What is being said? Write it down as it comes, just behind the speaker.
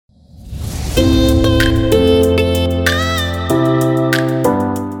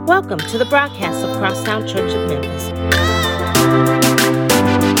Welcome to the broadcast of Crosstown Church of Memphis.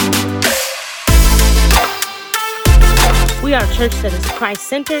 We are a church that is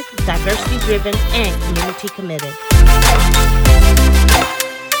Christ-centered, diversity-driven, and community-committed.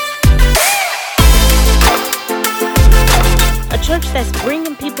 A church that's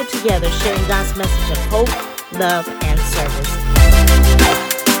bringing people together, sharing God's message of hope, love, and service.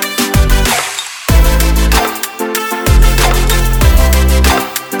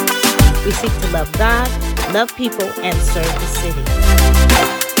 We seek to love God, love people, and serve the city.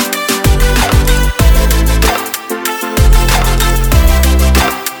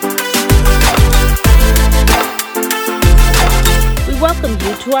 We welcome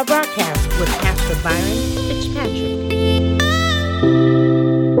you to our broadcast with Pastor Byron Fitzpatrick.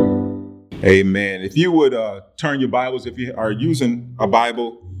 Amen. If you would turn your Bibles, if you are using a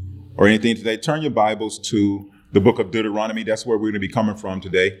Bible or anything today, turn your Bibles to the book of Deuteronomy. That's where we're going to be coming from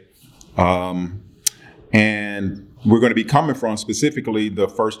today. And we're going to be coming from specifically the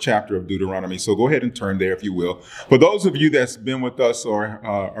first chapter of Deuteronomy. So go ahead and turn there if you will. For those of you that's been with us or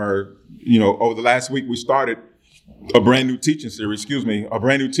over the last week, we started a brand new teaching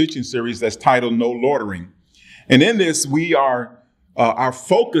series that's titled No Loitering. And in this, we are, our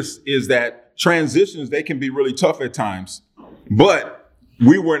focus is that transitions, they can be really tough at times, but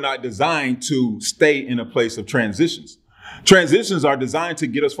we were not designed to stay in a place of transitions. Transitions are designed to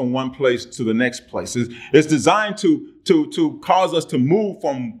get us from one place to the next place. It's designed to cause us to move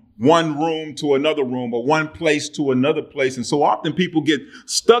from one room to another room or one place to another place. And so often people get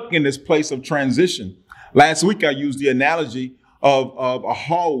stuck in this place of transition. Last week, I used the analogy of a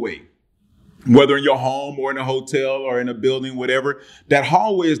hallway, whether in your home or in a hotel or in a building, whatever. That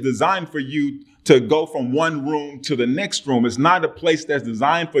hallway is designed for you to go from one room to the next room. It's not a place that's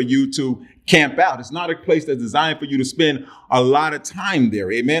designed for you to camp out. It's not a place that's designed for you to spend a lot of time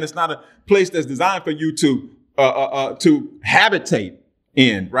there. Amen. It's not a place that's designed for you to habitate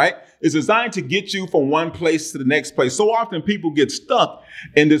in, right? It's designed to get you from one place to the next place. So often people get stuck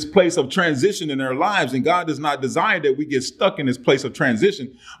in this place of transition in their lives, and God does not desire that we get stuck in this place of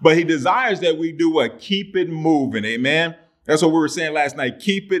transition, but he desires that we do what? Keep it moving. Amen. That's what we were saying last night.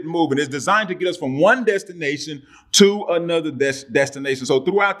 Keep it moving. It's designed to get us from one destination to another destination. So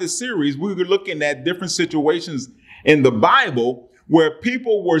throughout this series, we were looking at different situations in the Bible where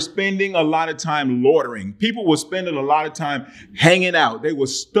people were spending a lot of time loitering. People were spending a lot of time hanging out. They were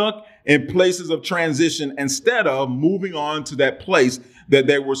stuck in places of transition instead of moving on to that place that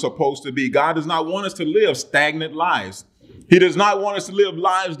they were supposed to be. God does not want us to live stagnant lives. He does not want us to live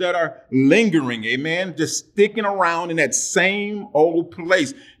lives that are lingering, amen, just sticking around in that same old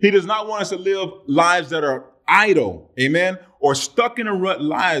place. He does not want us to live lives that are idle, amen, or stuck in a rut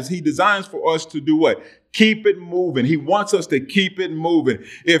lives. He designs for us to do what? Keep it moving. He wants us to keep it moving.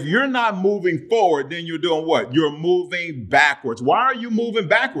 If you're not moving forward, then you're doing what? You're moving backwards. Why are you moving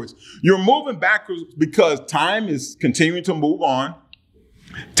backwards? You're moving backwards because time is continuing to move on.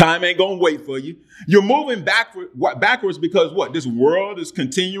 Time ain't going to wait for you. You're moving backwards because what? This world is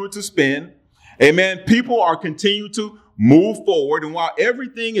continuing to spin. Amen. People are continuing to move forward. And while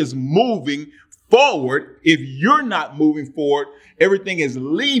everything is moving forward, if you're not moving forward, everything is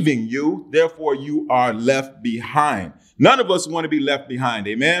leaving you. Therefore, you are left behind. None of us want to be left behind.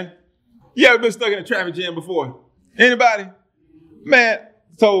 Amen. You ever been stuck in a traffic jam before? Anybody? Man.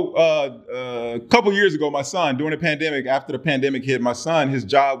 So a couple years ago, my son, during the pandemic, after the pandemic hit, my son, his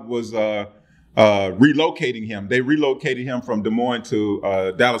job was relocating him. They relocated him from Des Moines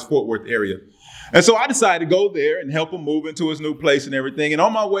to Dallas-Fort Worth area. And so I decided to go there and help him move into his new place and everything. And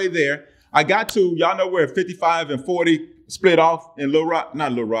on my way there, I got to, y'all know where 55 and 40 split off in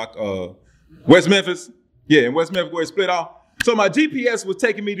West Memphis. Yeah, in West Memphis where it split off. So my GPS was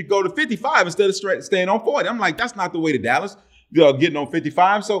taking me to go to 55 instead of staying on 40. I'm like, that's not the way to Dallas. Getting on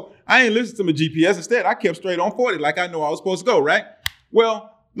 55. So I ain't listened to my GPS. Instead, I kept straight on 40 like I know I was supposed to go, right?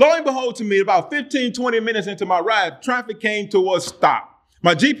 Well, lo and behold to me, about 15, 20 minutes into my ride, traffic came to a stop.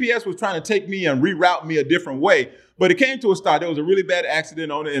 My GPS was trying to take me and reroute me a different way, but it came to a stop. There was a really bad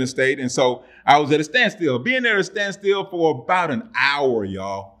accident on the interstate, and so I was at a standstill. Being there at a standstill for about an hour,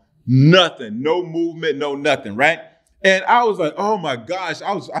 y'all. Nothing, no movement, no nothing, right? And I was like, oh my gosh,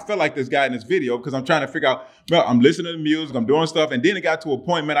 I felt like this guy in this video because I'm trying to figure out, well, I'm listening to music, I'm doing stuff. And then it got to a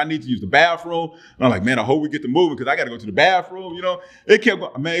point, man, I need to use the bathroom. And I'm like, man, I hope we get to moving because I got to go to the bathroom, you know. It kept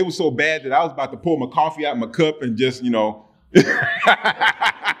going, man, it was so bad that I was about to pour my coffee out of my cup and just, I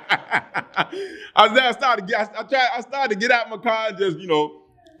started to get out of my car and just,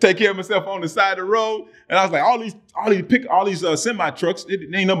 take care of myself on the side of the road. And I was like, all these semi trucks, it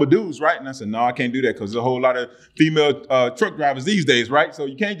ain't number dudes, right? And I said, no, I can't do that because there's a whole lot of female truck drivers these days, right? So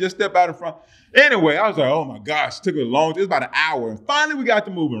you can't just step out in front. Anyway, I was like, oh my gosh, it took a long, it was about an hour. And finally we got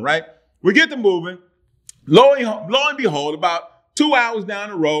to moving, right? We get to moving. Lo and behold, about 2 hours down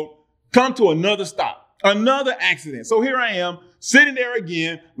the road, come to another stop, another accident. So here I am sitting there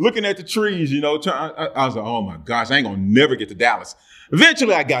again, looking at the trees, I was like, oh my gosh, I ain't gonna never get to Dallas.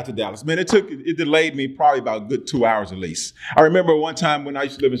 Eventually I got to Dallas, man. It delayed me probably about a good 2 hours at least. I remember one time when I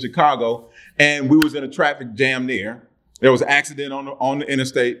used to live in Chicago and we was in a traffic jam there. There was an accident on the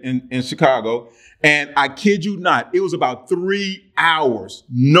interstate in Chicago. And I kid you not, it was about 3 hours,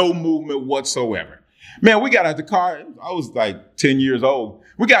 no movement whatsoever. Man, we got out the car. I was like 10 years old.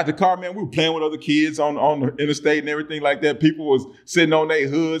 We got the car, man. We were playing with other kids on the interstate and everything like that. People was sitting on their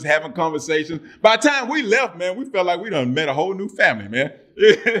hoods, having conversations. By the time we left, man, we felt like we done met a whole new family, man.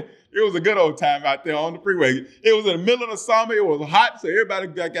 It was a good old time out there on the freeway. It was in the middle of the summer. It was hot, so everybody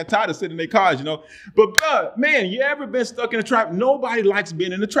got tired of sitting in their cars, But, man, you ever been stuck in the traffic? Nobody likes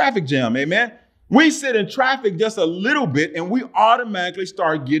being in the traffic jam, amen? We sit in traffic just a little bit and we automatically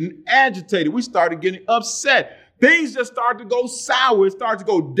start getting agitated. We started getting upset. Things just start to go sour. It starts to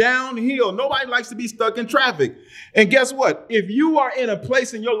go downhill. Nobody likes to be stuck in traffic. And guess what? If you are in a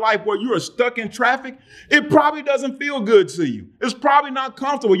place in your life where you are stuck in traffic, it probably doesn't feel good to you. It's probably not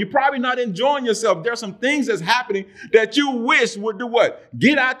comfortable. You're probably not enjoying yourself. There's some things that's happening that you wish would do what?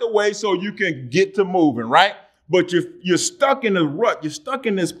 Get out the way so you can get to moving, right? But you're stuck in a rut. You're stuck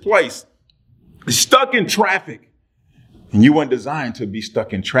in this place. You're stuck in traffic. And you weren't designed to be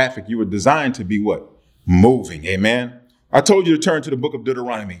stuck in traffic. You were designed to be what? Moving. Amen. I told you to turn to the book of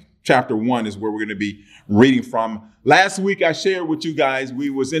Deuteronomy. Chapter 1 is where we're going to be reading from. Last week, I shared with you guys,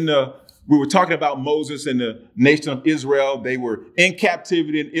 we were talking about Moses and the nation of Israel. They were in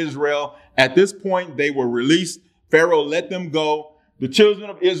captivity in Israel. At this point, they were released. Pharaoh let them go. The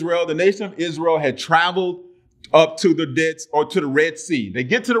children of Israel, the nation of Israel had traveled up to the Red Sea. They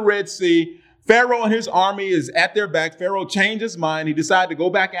get to the Red Sea. Pharaoh and his army is at their back. Pharaoh changed his mind. He decided to go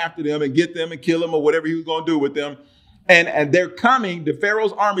back after them and get them and kill them or whatever he was going to do with them. And they're coming. The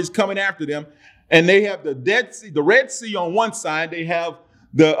Pharaoh's army is coming after them. And they have the Red Sea on one side. They have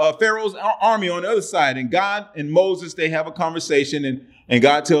the Pharaoh's army on the other side. And God and Moses, they have a conversation. And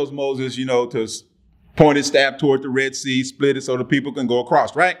God tells Moses, to point his staff toward the Red Sea, split it so the people can go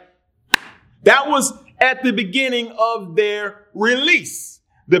across, right? That was at the beginning of their release.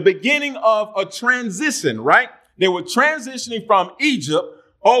 The beginning of a transition, right? They were transitioning from Egypt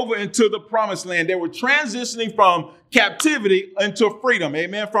over into the promised land. They were transitioning from captivity into freedom,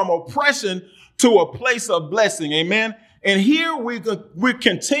 amen, from oppression to a place of blessing, amen. And here we're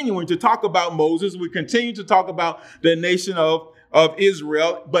continuing to talk about Moses. We continue to talk about the nation of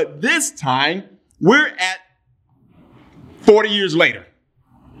Israel. But this time, we're at 40 years later,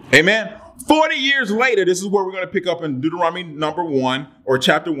 amen. 40 years later, this is where we're going to pick up in Deuteronomy number 1 or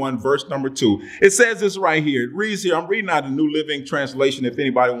chapter 1, verse number 2. It says this right here. It reads here. I'm reading out the New Living Translation if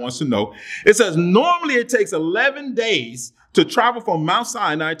anybody wants to know. It says, normally it takes 11 days to travel from Mount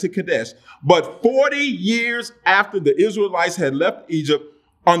Sinai to Kadesh. But 40 years after the Israelites had left Egypt,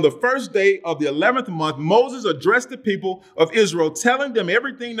 on the first day of the 11th month, Moses addressed the people of Israel, telling them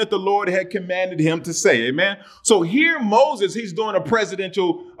everything that the Lord had commanded him to say. Amen. So here Moses, he's doing a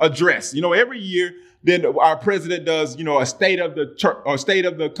presidential address. Every year, then our president does, a state of the church or state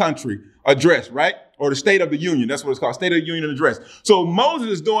of the country address, right? Or the State of the Union. That's what it's called, State of the Union address. So Moses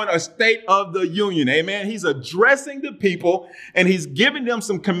is doing a State of the Union. Amen. He's addressing the people and he's giving them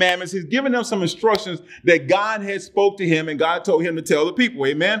some commandments. He's giving them some instructions that God had spoke to him and God told him to tell the people.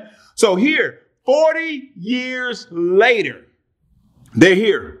 Amen. So here, 40 years later, they're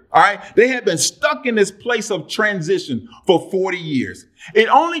here. All right. They have been stuck in this place of transition for 40 years. It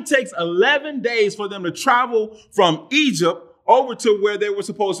only takes 11 days for them to travel from Egypt over to where they were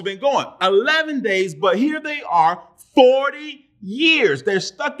supposed to be going. 11 days, but here they are, 40 years. They're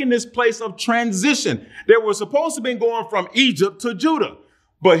stuck in this place of transition. They were supposed to be going from Egypt to Judah,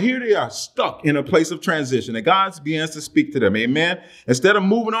 but here they are stuck in a place of transition. And God begins to speak to them. Amen. Instead of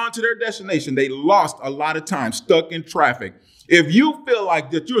moving on to their destination, they lost a lot of time stuck in traffic. If you feel like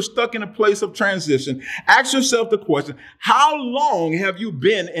that you're stuck in a place of transition, ask yourself the question, how long have you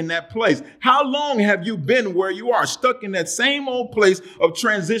been in that place? How long have you been where you are, stuck in that same old place of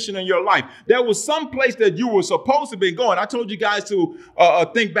transition in your life? There was some place that you were supposed to be going. I told you guys to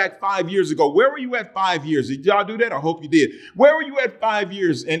think back 5 years ago. Where were you at 5 years? Did y'all do that? I hope you did. Where were you at 5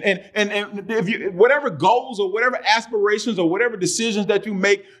 years? And if you, whatever goals or whatever aspirations or whatever decisions that you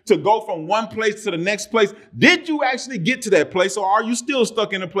make to go from one place to the next place, did you actually get to that place? place, or are you still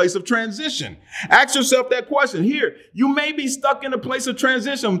stuck in a place of transition? Ask yourself that question. Here, you may be stuck in a place of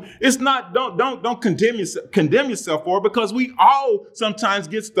transition. It's not, don't condemn yourself for it, because we all sometimes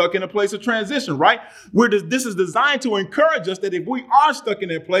get stuck in a place of transition, right? This is designed to encourage us that if we are stuck in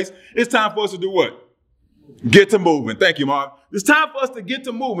that place, it's time for us to do what? Get to moving. Thank you, Mark. It's time for us to get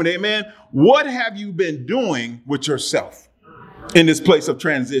to moving. Amen. What have you been doing with yourself in this place of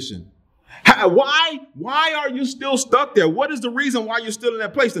transition? Why are you still stuck there? What is the reason why you're still in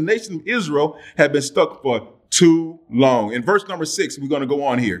that place? The nation of Israel had been stuck for too long. In verse number 6, we're going to go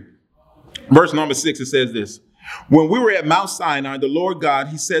on here. Verse number 6, it says this. When we were at Mount Sinai, the Lord God,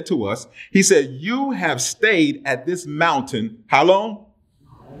 he said to us, he said, you have stayed at this mountain. How long?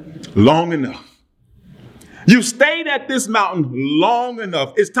 Long enough. You stayed at this mountain long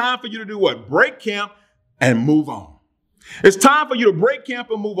enough. It's time for you to do what? Break camp and move on. It's time for you to break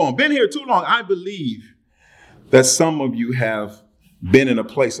camp and move on. Been here too long. I believe that some of you have been in a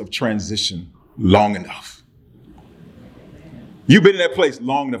place of transition long enough. You've been in that place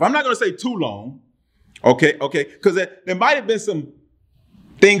long enough. I'm not going to say too long. Okay. Because there might have been some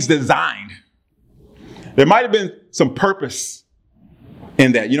things designed. There might have been some purpose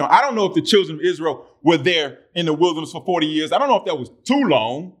in that. I don't know if the children of Israel were there in the wilderness for 40 years. I don't know if that was too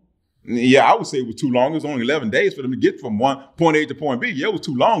long. Yeah, I would say it was too long. It was only 11 days for them to get from point A to point B. Yeah, it was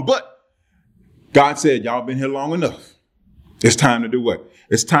too long. But God said, y'all been here long enough. It's time to do what?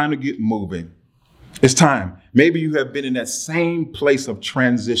 It's time to get moving. It's time. Maybe you have been in that same place of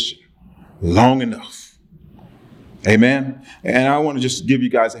transition long enough. Amen. And I want to just give you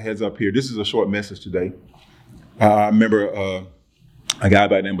guys a heads up here. This is a short message today. I remember a guy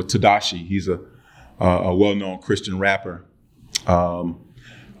by the name of Tadashi. He's a well-known Christian rapper.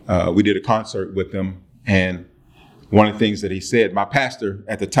 We did a concert with him, and one of the things that he said, my pastor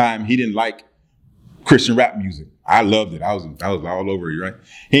at the time, he didn't like Christian rap music. I loved it. I was all over it, right?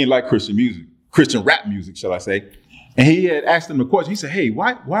 He didn't like Christian rap music, shall I say? And he had asked him the question. He said, "Hey,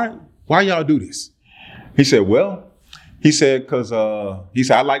 why y'all do this?" He said, because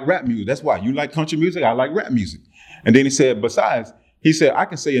I like rap music. That's why. You like country music, I like rap music. And then he said, besides, he said, I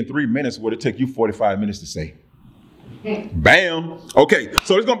can say in 3 minutes what it take you 45 minutes to say. Bam. Okay,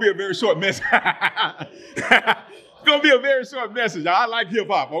 so it's going to be a very short message. It's going to be a very short message. I like hip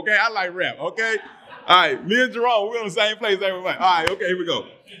hop, okay? I like rap, okay? All right, me and Jerome, we're in the same place every month. All right, okay, here we go.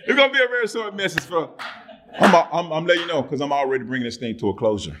 It's going to be a very short message I'm letting you know, because I'm already bringing this thing to a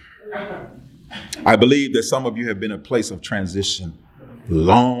closure. I believe that some of you have been in a place of transition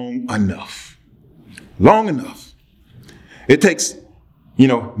long enough. Long enough. It takes,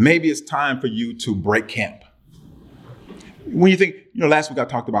 maybe it's time for you to break camp. When you think, last week I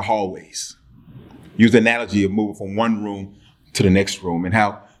talked about hallways. Use the analogy of moving from one room to the next room, and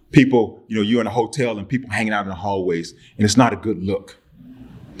how people, you're in a hotel and people hanging out in the hallways, and it's not a good look.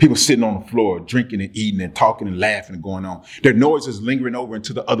 People sitting on the floor, drinking and eating and talking and laughing and going on. Their noise is lingering over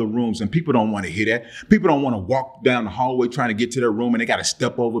into the other rooms, and people don't want to hear that. People don't want to walk down the hallway trying to get to their room, and they got to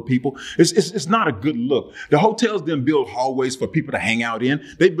step over people. It's not a good look. The hotels didn't build hallways for people to hang out in.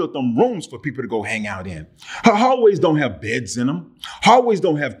 They built them rooms for people to go hang out in. Hallways don't have beds in them. Hallways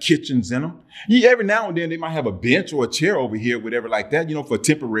don't have kitchens in them. Every now and then they might have a bench or a chair over here, whatever like that, for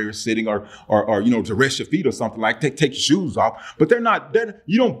temporary sitting or to rest your feet or something like that. Take your shoes off. But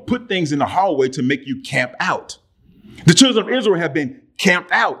you don't put things in the hallway to make you camp out. The children of Israel have been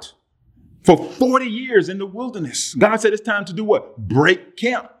camped out for 40 years in the wilderness. God said it's time to do what? Break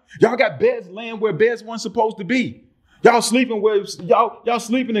camp. Y'all got beds laying where beds weren't supposed to be. Y'all sleeping where y'all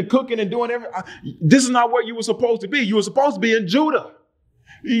sleeping and cooking and doing everything. This is not where you were supposed to be. You were supposed to be in Judah.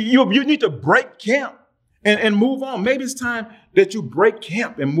 You need to break camp and move on. Maybe it's time that you break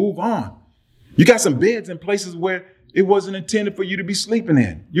camp and move on. You got some beds in places where it wasn't intended for you to be sleeping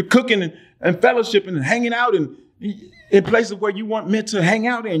in. You're cooking and fellowshipping and hanging out in places where you weren't meant to hang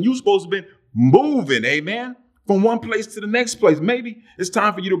out in. You're supposed to be moving, amen, from one place to the next place. Maybe it's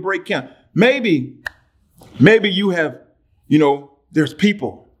time for you to break camp. Maybe you have, there's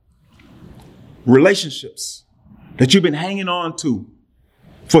people, relationships that you've been hanging on to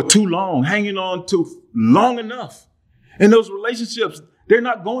for too long, hanging on to long enough. And those relationships, they're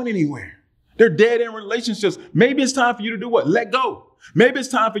not going anywhere. They're dead end relationships. Maybe it's time for you to do what? Let go. Maybe it's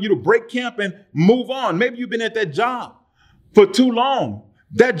time for you to break camp and move on. Maybe you've been at that job for too long.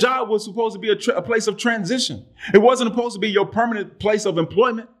 That job was supposed to be a place of transition. It wasn't supposed to be your permanent place of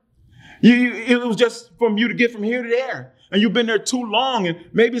employment. It was just from you to get from here to there. And you've been there too long. And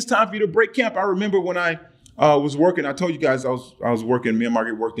maybe it's time for you to break camp. I remember when I was working, I told you guys I was working, me and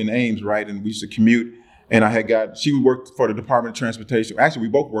Margaret worked in Ames, right? And we used to commute. And she worked for the Department of Transportation. Actually, we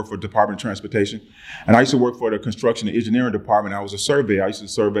both worked for the Department of Transportation. And I used to work for the Construction and Engineering Department. I was a surveyor. I used to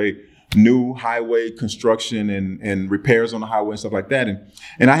survey new highway construction and repairs on the highway and stuff like that.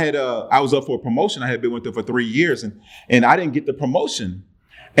 And I was up for a promotion. I had been with them for 3 years and I didn't get the promotion.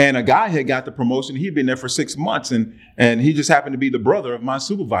 And a guy had got the promotion. He'd been there for 6 months and he just happened to be the brother of my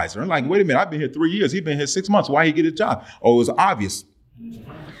supervisor. I'm like, wait a minute, I've been here 3 years. He's been here 6 months. Why he get a job? Oh, it was obvious.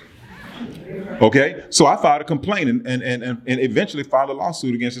 Okay, so I filed a complaint and eventually filed a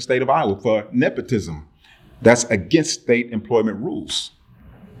lawsuit against the state of Iowa for nepotism. That's against state employment rules.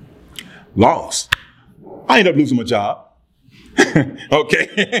 Lost. I ended up losing my job. Okay,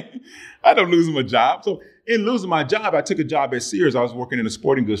 I ended up losing my job. So in losing my job, I took a job at Sears. I was working in the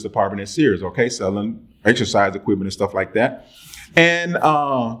sporting goods department at Sears, okay, selling exercise equipment and stuff like that. And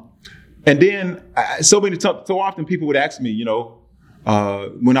then so often people would ask me,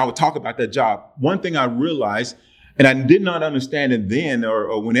 when I would talk about that job, one thing I realized, and I did not understand it then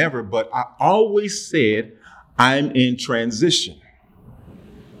or whenever, but I always said, I'm in transition.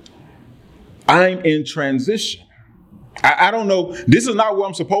 I'm in transition. I don't know. This is not where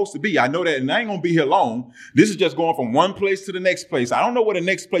I'm supposed to be. I know that, and I ain't going to be here long. This is just going from one place to the next place. I don't know where the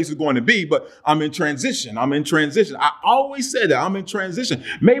next place is going to be, but I'm in transition. I'm in transition. I always said that I'm in transition.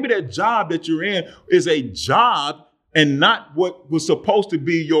 Maybe that job that you're in is a job and not what was supposed to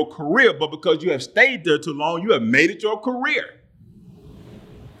be your career, but because you have stayed there too long, you have made it your career.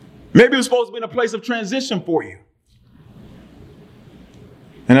 Maybe it was supposed to be in a place of transition for you.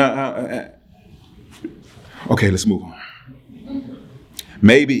 And okay, let's move on.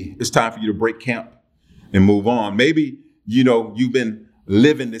 Maybe it's time for you to break camp and move on. Maybe, you've been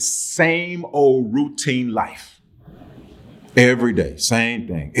living the same old routine life. Every day, same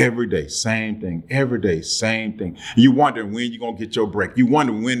thing. Every day, same thing. Every day, same thing. You wondering when you're going to get your break. You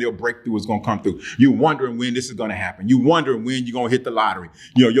wondering when your breakthrough is going to come through. You wondering when this is going to happen. You wondering when you're going to hit the lottery.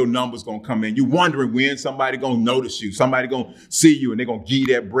 Your number's going to come in. You wondering when somebody going to notice you. Somebody going to see you and they're going to give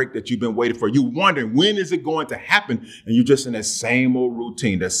you that break that you've been waiting for. You wondering when is it going to happen? And you're just in that same old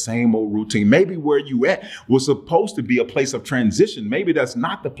routine, Maybe where you at was supposed to be a place of transition. Maybe that's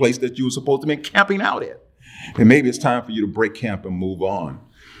not the place that you were supposed to be camping out at. And maybe it's time for you to break camp and move on.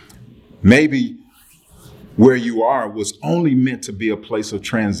 Maybe where you are was only meant to be a place of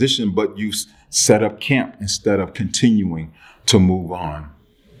transition, but you set up camp instead of continuing to move on.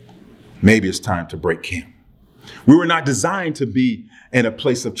 Maybe it's time to break camp. We were not designed to be in a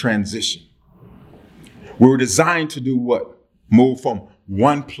place of transition. We were designed to do what? Move from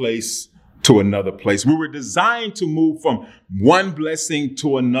one place to another place. We were designed to move from one blessing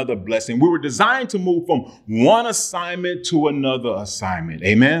to another blessing. We were designed to move from one assignment to another assignment.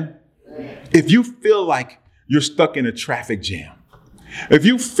 Amen? If you feel like you're stuck in a traffic jam, if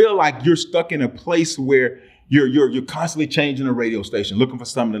you feel like you're stuck in a place where you're constantly changing a radio station, looking for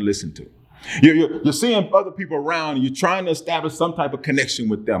something to listen to, you're seeing other people around, and you're trying to establish some type of connection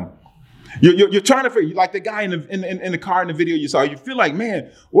with them. You're trying to figure, like the guy in the car in the video you saw, you feel like,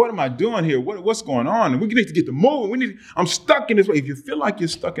 man, what am I doing here? What's going on? And we need to get to moving. I'm stuck in this way. If you feel like you're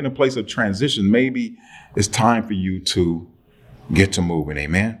stuck in a place of transition, maybe it's time for you to get to moving.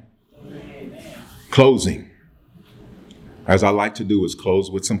 Amen? Closing. As I like to do is close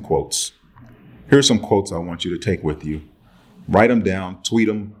with some quotes. Here's some quotes I want you to take with you. Write them down, tweet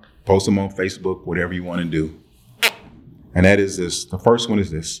them, post them on Facebook, whatever you want to do. And that is this. The first one is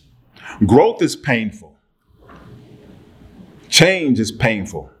this. Growth is painful. Change is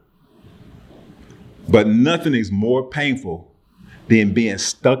painful. But nothing is more painful than being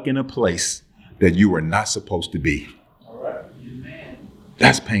stuck in a place that you were not supposed to be. All right. Amen.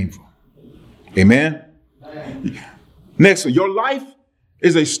 That's painful. Amen? Amen. Next one, your life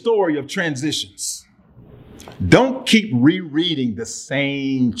is a story of transitions. Don't keep rereading the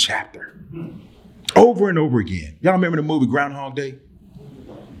same chapter over and over again. Y'all remember the movie Groundhog Day?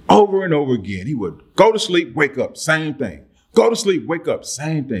 Over and over again. He would go to sleep, wake up, same thing. Go to sleep, wake up,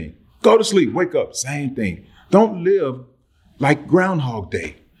 same thing. Go to sleep, wake up, same thing. Don't live like Groundhog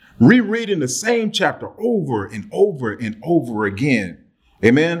Day, rereading the same chapter over and over and over again.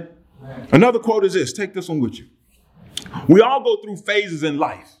 Amen? Amen. Another quote is this. Take this one with you. We all go through phases in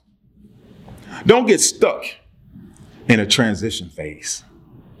life. Don't get stuck in a transition phase.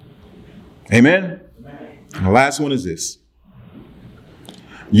 Amen? Amen. And the last one is this.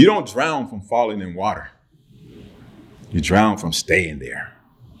 You don't drown from falling in water. You drown from staying there.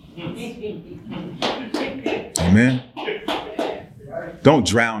 Amen? Don't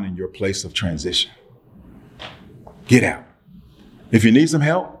drown in your place of transition. Get out. If you need some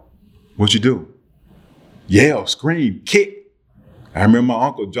help, what you do? Yell, scream, kick, I remember my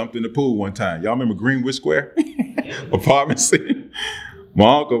uncle jumped in the pool one time. Y'all remember Greenwood Square? Apartment C.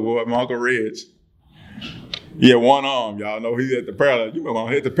 My uncle Reg. He had one arm, y'all know he had the paralyzed. You remember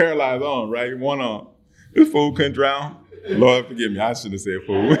he had the paralyzed arm, right? One arm. This fool couldn't drown. Lord forgive me, I shouldn't have said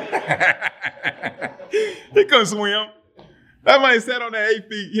fool. He couldn't swim. That man sat on the 8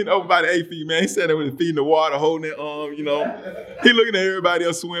 feet, about the 8 feet, man. He sat there with his feet in the water, holding his arm, He looking at everybody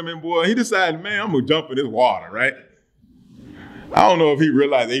else swimming, boy. He decided, man, I'm going to jump in this water, right? I don't know if he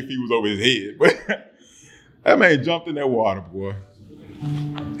realized 8 feet was over his head, but that man jumped in that water, boy.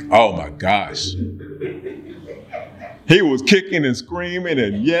 Oh, my gosh. He was kicking and screaming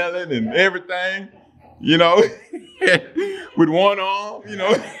and yelling and everything, with one arm,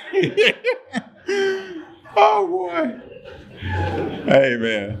 Oh, boy. Hey,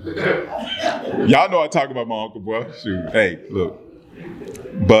 man. Y'all know I talk about my uncle, boy. Shoot. Hey, look.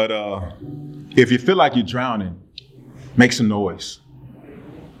 But if you feel like you're drowning, make some noise.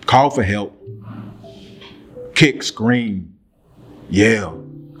 Call for help. Kick, scream, yell.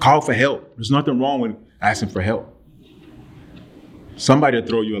 Call for help. There's nothing wrong with asking for help. Somebody will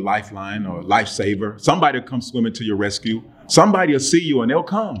throw you a lifeline or a lifesaver. Somebody will come swimming to your rescue. Somebody will see you and they'll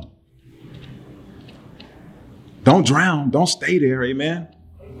come. Don't drown. Don't stay there, amen?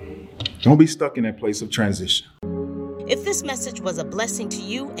 Don't be stuck in that place of transition. If this message was a blessing to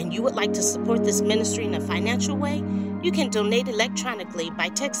you and you would like to support this ministry in a financial way, you can donate electronically by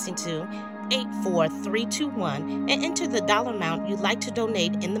texting to 84321 and enter the dollar amount you'd like to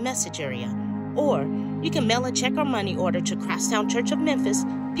donate in the message area. Or you can mail a check or money order to Crosstown Church of Memphis,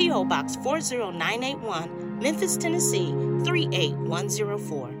 P.O. Box 40981, Memphis, Tennessee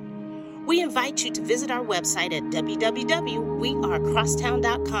 38104. We invite you to visit our website at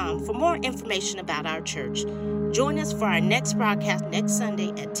www.wearecrosstown.com for more information about our church. Join us for our next broadcast next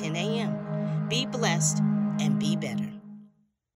Sunday at 10 a.m. Be blessed and be better.